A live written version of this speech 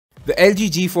The LG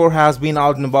G4 has been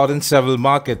out and about in several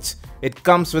markets. It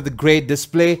comes with a great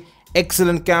display,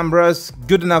 excellent cameras,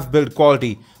 good enough build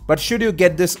quality. But should you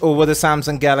get this over the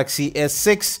Samsung Galaxy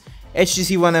S6,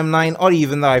 HTC One M9 or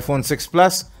even the iPhone 6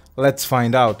 Plus? Let's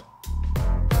find out.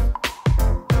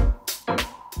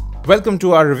 Welcome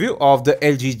to our review of the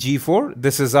LG G4.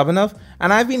 This is Abhinav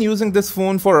and I've been using this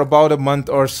phone for about a month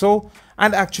or so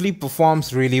and actually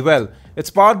performs really well. It's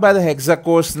powered by the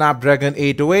hexa-core Snapdragon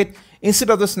 808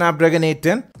 instead of the Snapdragon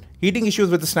 810. Heating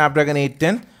issues with the Snapdragon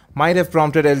 810 might have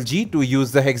prompted LG to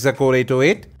use the hexa-core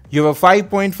 808. You have a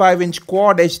 5.5-inch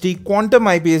Quad HD Quantum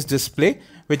IPS display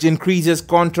which increases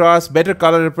contrast, better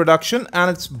color reproduction and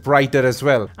it's brighter as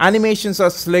well. Animations are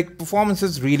slick, performance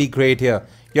is really great here.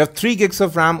 You have 3 gigs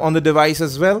of RAM on the device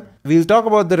as well. We'll talk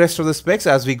about the rest of the specs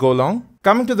as we go along.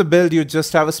 Coming to the build, you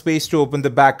just have a space to open the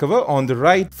back cover on the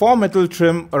right. 4 metal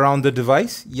trim around the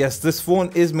device. Yes, this phone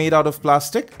is made out of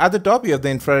plastic. At the top, you have the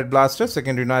infrared blaster,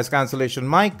 secondary noise cancellation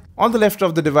mic. On the left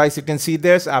of the device, you can see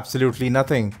there's absolutely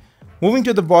nothing. Moving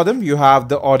to the bottom, you have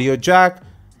the audio jack,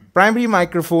 primary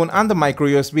microphone and the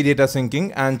microSD data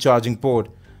syncing and charging port.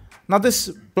 Now this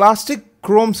plastic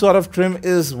chrome sort of trim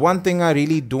is one thing I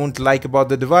really don't like about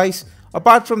the device.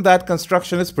 Apart from that,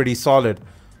 construction is pretty solid.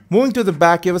 Moving to the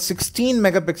back, you have a 16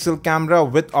 megapixel camera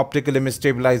with optical image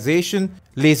stabilization,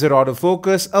 laser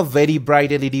autofocus, a very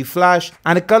bright LED flash,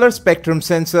 and a color spectrum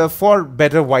sensor for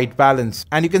better white balance.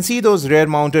 And you can see those rear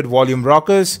mounted volume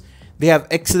rockers. They have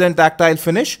excellent tactile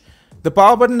finish. The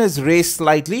power button is raised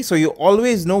slightly so you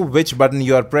always know which button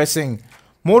you are pressing.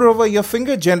 Moreover, your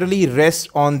finger generally rests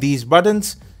on these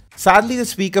buttons. Sadly, the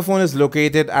speakerphone is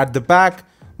located at the back,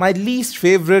 my least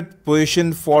favorite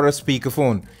position for a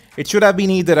speakerphone. It should have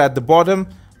been either at the bottom.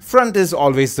 Front is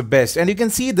always the best. And you can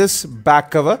see this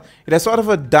back cover. It has sort of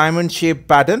a diamond shaped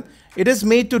pattern. It is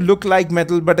made to look like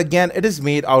metal, but again, it is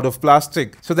made out of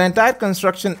plastic. So the entire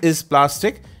construction is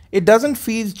plastic. It doesn't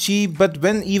feel cheap, but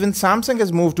when even Samsung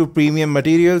has moved to premium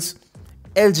materials,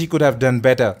 LG could have done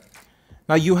better.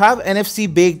 Now you have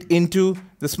NFC baked into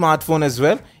the smartphone as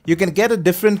well. You can get a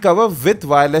different cover with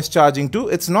wireless charging too.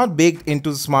 It's not baked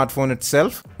into the smartphone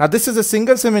itself. Now this is a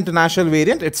single SIM international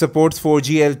variant. It supports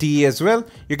 4G LTE as well.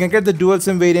 You can get the dual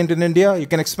SIM variant in India. You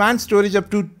can expand storage up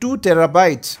to 2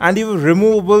 terabytes and you have a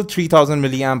removable 3000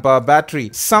 mAh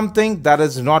battery. Something that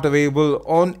is not available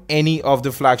on any of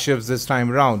the flagships this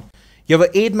time around. You have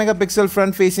an 8 megapixel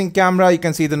front facing camera. You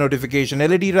can see the notification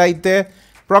LED right there.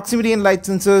 Proximity and light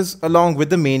sensors along with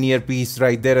the main earpiece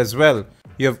right there as well.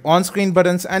 You have on-screen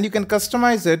buttons and you can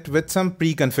customize it with some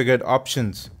pre-configured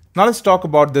options. Now let's talk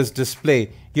about this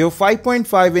display. You have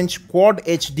 5.5-inch Quad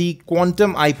HD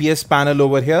Quantum IPS panel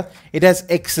over here. It has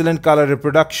excellent color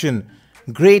reproduction.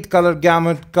 Great color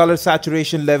gamut, color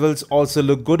saturation levels also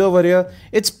look good over here.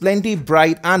 It's plenty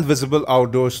bright and visible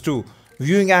outdoors too.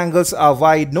 Viewing angles are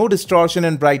wide, no distortion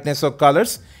in brightness or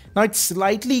colors. Now it's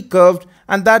slightly curved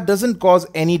and that doesn't cause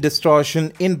any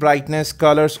distortion in brightness,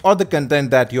 colors or the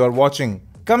content that you are watching.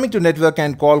 Coming to network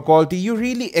and call quality, you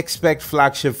really expect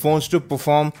flagship phones to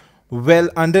perform well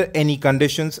under any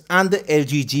conditions and the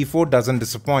LG G4 doesn't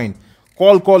disappoint.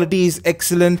 Call quality is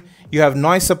excellent, you have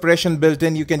noise suppression built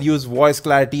in, you can use voice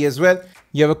clarity as well.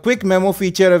 You have a quick memo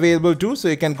feature available too, so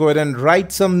you can go ahead and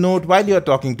write some note while you're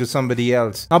talking to somebody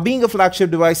else. Now being a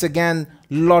flagship device, again,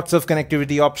 lots of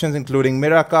connectivity options including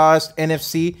Miracast,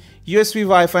 NFC, USB,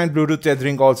 Wi-Fi and Bluetooth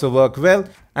tethering also work well.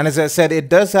 And as I said, it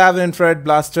does have an infrared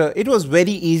blaster. It was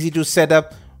very easy to set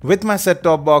up with my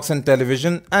set-top box and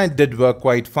television and it did work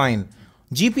quite fine.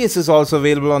 GPS is also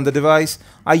available on the device.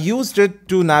 I used it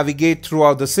to navigate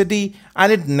throughout the city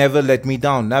and it never let me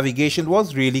down. Navigation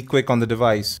was really quick on the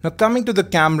device. Now coming to the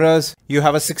cameras, you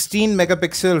have a 16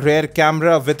 megapixel rear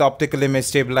camera with optical image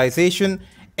stabilization,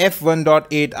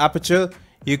 f1.8 aperture.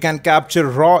 You can capture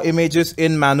raw images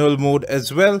in manual mode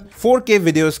as well. 4K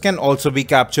videos can also be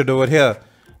captured over here.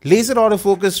 Laser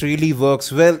autofocus really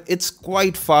works well. It's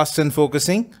quite fast in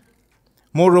focusing.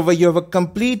 Moreover, you have a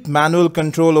complete manual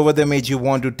control over the image you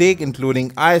want to take,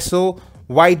 including ISO,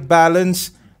 white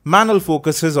balance, manual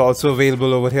focus is also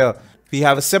available over here. We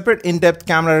have a separate in-depth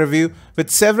camera review with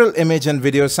several image and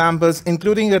video samples,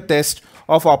 including a test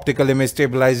of optical image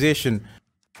stabilization.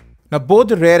 Now both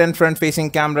the rear and front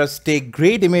facing cameras take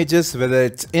great images, whether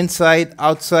it's inside,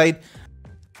 outside,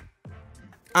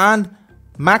 and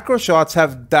macro shots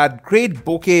have that great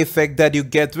bokeh effect that you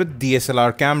get with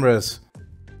DSLR cameras.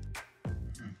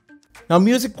 Now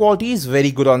music quality is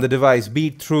very good on the device, be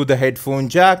it through the headphone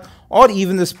jack or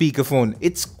even the speakerphone.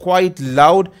 It's quite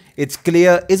loud, it's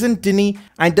clear, isn't tinny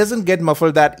and doesn't get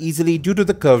muffled that easily due to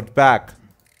the curved back.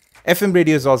 FM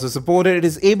radio is also supported, it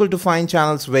is able to find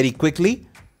channels very quickly.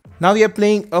 Now we are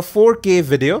playing a 4K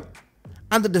video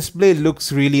and the display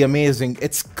looks really amazing.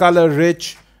 It's color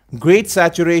rich, great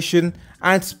saturation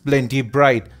and it's plenty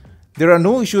bright. There are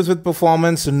no issues with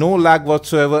performance, no lag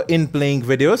whatsoever in playing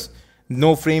videos,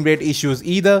 no frame rate issues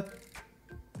either.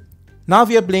 Now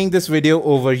we are playing this video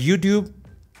over YouTube.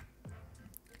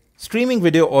 Streaming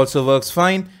video also works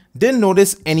fine, didn't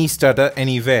notice any stutter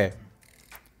anywhere.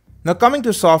 Now coming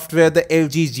to software, the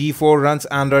LG G4 runs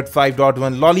Android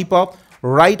 5.1 Lollipop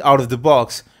right out of the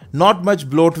box. Not much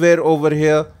bloatware over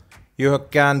here. You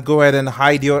can go ahead and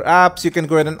hide your apps. You can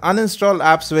go ahead and uninstall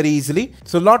apps very easily.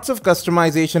 So lots of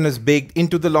customization is baked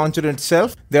into the launcher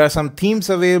itself. There are some themes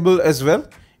available as well.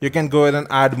 You can go ahead and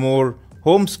add more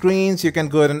home screens. You can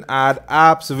go ahead and add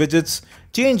apps, widgets,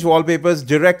 change wallpapers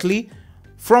directly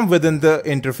from within the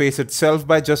interface itself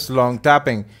by just long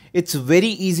tapping. It's very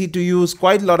easy to use,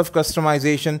 quite a lot of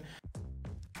customization.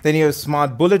 Then you have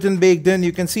smart bulletin baked in.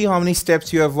 You can see how many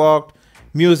steps you have walked,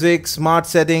 music, smart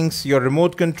settings, your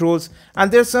remote controls,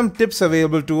 and there's some tips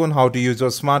available too on how to use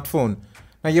your smartphone.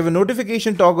 Now you have a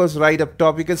notification toggles right up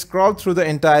top. You can scroll through the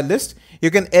entire list. You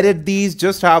can edit these,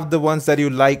 just have the ones that you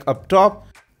like up top.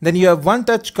 Then you have one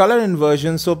touch color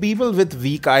inversion, so people with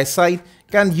weak eyesight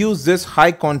can use this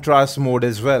high contrast mode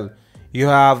as well. You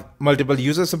have multiple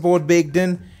user support baked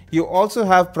in. You also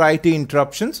have priority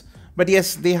interruptions, but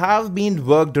yes, they have been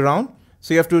worked around.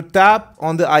 So you have to tap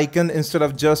on the icon instead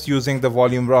of just using the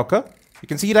volume rocker. You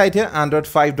can see right here, Android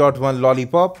 5.1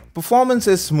 Lollipop. Performance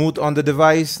is smooth on the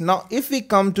device. Now, if we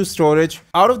come to storage,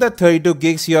 out of that 32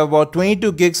 gigs, you have about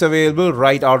 22 gigs available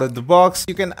right out of the box.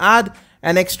 You can add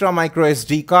an extra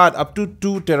microSD card up to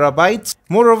 2 terabytes.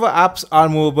 Moreover, apps are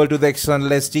movable to the external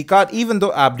SD card, even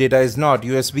though app data is not.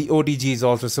 USB OTG is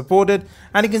also supported,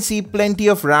 and you can see plenty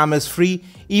of RAM is free,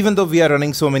 even though we are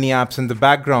running so many apps in the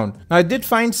background. Now, I did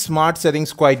find smart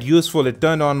settings quite useful. It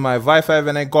turned on my Wi-Fi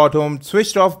when I got home,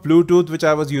 switched off Bluetooth, which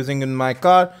I was using in my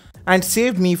car, and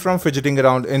saved me from fidgeting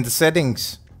around in the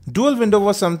settings. Dual window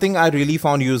was something I really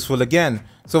found useful again.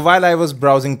 So while I was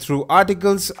browsing through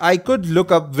articles, I could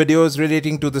look up videos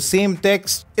relating to the same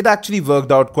text. It actually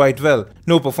worked out quite well.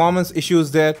 No performance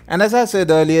issues there. And as I said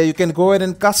earlier, you can go ahead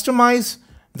and customize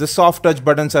the soft touch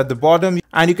buttons at the bottom,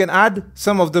 and you can add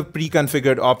some of the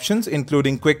pre-configured options,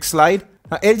 including quick slide.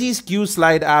 Now, LG's Q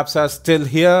slide apps are still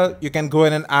here. You can go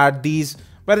ahead and add these,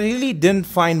 but I really didn't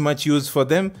find much use for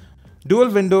them.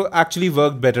 Dual window actually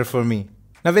worked better for me.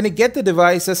 Now when you get the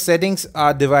device, the settings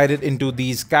are divided into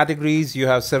these categories. You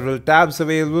have several tabs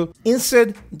available.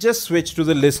 Instead, just switch to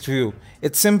the list view.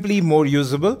 It's simply more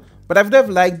usable, but I would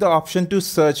have liked the option to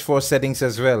search for settings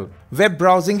as well. Web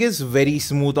browsing is very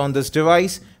smooth on this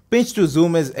device. Pinch to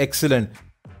zoom is excellent.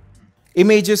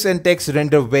 Images and text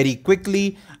render very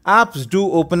quickly. Apps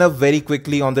do open up very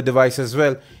quickly on the device as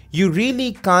well. You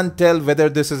really can't tell whether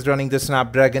this is running the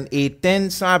Snapdragon 810,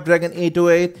 Snapdragon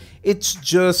 808. It's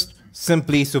just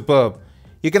simply superb.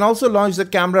 You can also launch the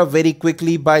camera very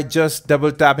quickly by just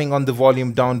double tapping on the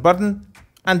volume down button,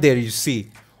 and there you see.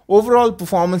 Overall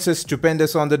performance is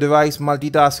stupendous on the device.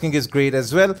 Multitasking is great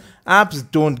as well. Apps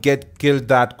don't get killed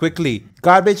that quickly.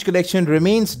 Garbage collection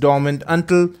remains dormant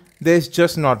until there's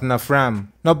just not enough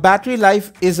RAM. Now battery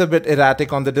life is a bit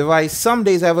erratic on the device. Some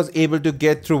days I was able to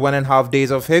get through 1.5 days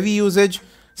of heavy usage.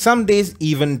 Some days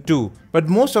even 2, but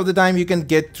most of the time you can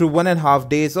get through 1.5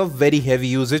 days of very heavy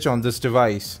usage on this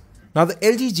device. Now the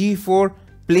LG G4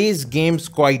 plays games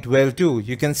quite well too.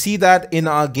 You can see that in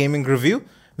our gaming review.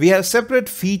 We have separate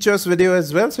features video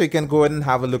as well, so you can go ahead and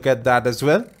have a look at that as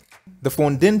well. The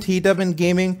phone didn't heat up in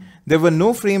gaming. There were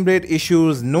no frame rate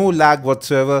issues, no lag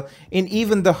whatsoever in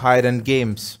even the higher end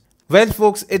games. Well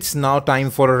folks, it's now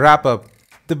time for a wrap up.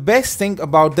 The best thing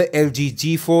about the LG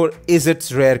G4 is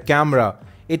its rear camera.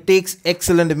 It takes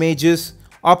excellent images.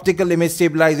 Optical image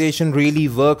stabilization really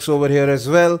works over here as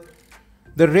well.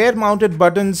 The rear mounted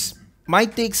buttons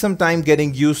might take some time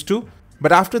getting used to,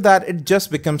 but after that it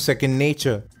just becomes second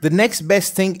nature. The next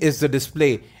best thing is the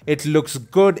display. It looks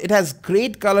good, it has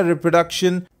great color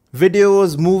reproduction,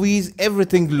 videos, movies,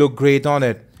 everything look great on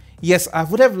it. Yes, I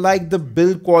would have liked the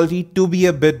build quality to be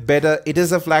a bit better. It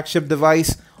is a flagship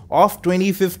device of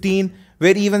 2015,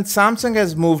 where even Samsung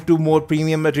has moved to more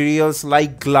premium materials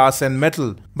like glass and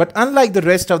metal. But unlike the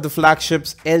rest of the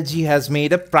flagships, LG has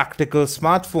made a practical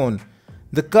smartphone.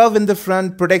 The curve in the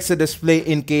front protects the display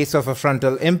in case of a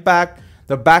frontal impact.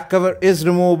 The back cover is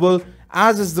removable,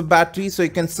 as is the battery, so you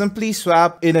can simply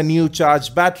swap in a new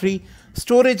charged battery.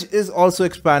 Storage is also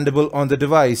expandable on the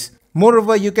device.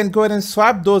 Moreover, you can go ahead and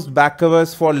swap those back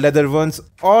covers for leather ones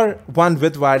or one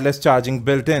with wireless charging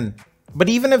built in. But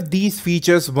even if these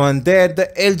features weren't there, the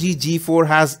LG G4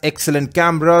 has excellent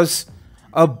cameras,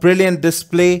 a brilliant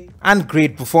display and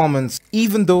great performance,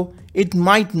 even though it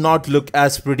might not look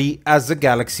as pretty as the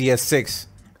Galaxy S6.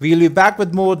 We'll be back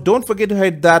with more. Don't forget to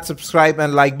hit that subscribe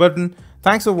and like button.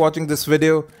 Thanks for watching this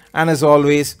video, and as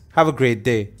always, have a great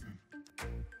day.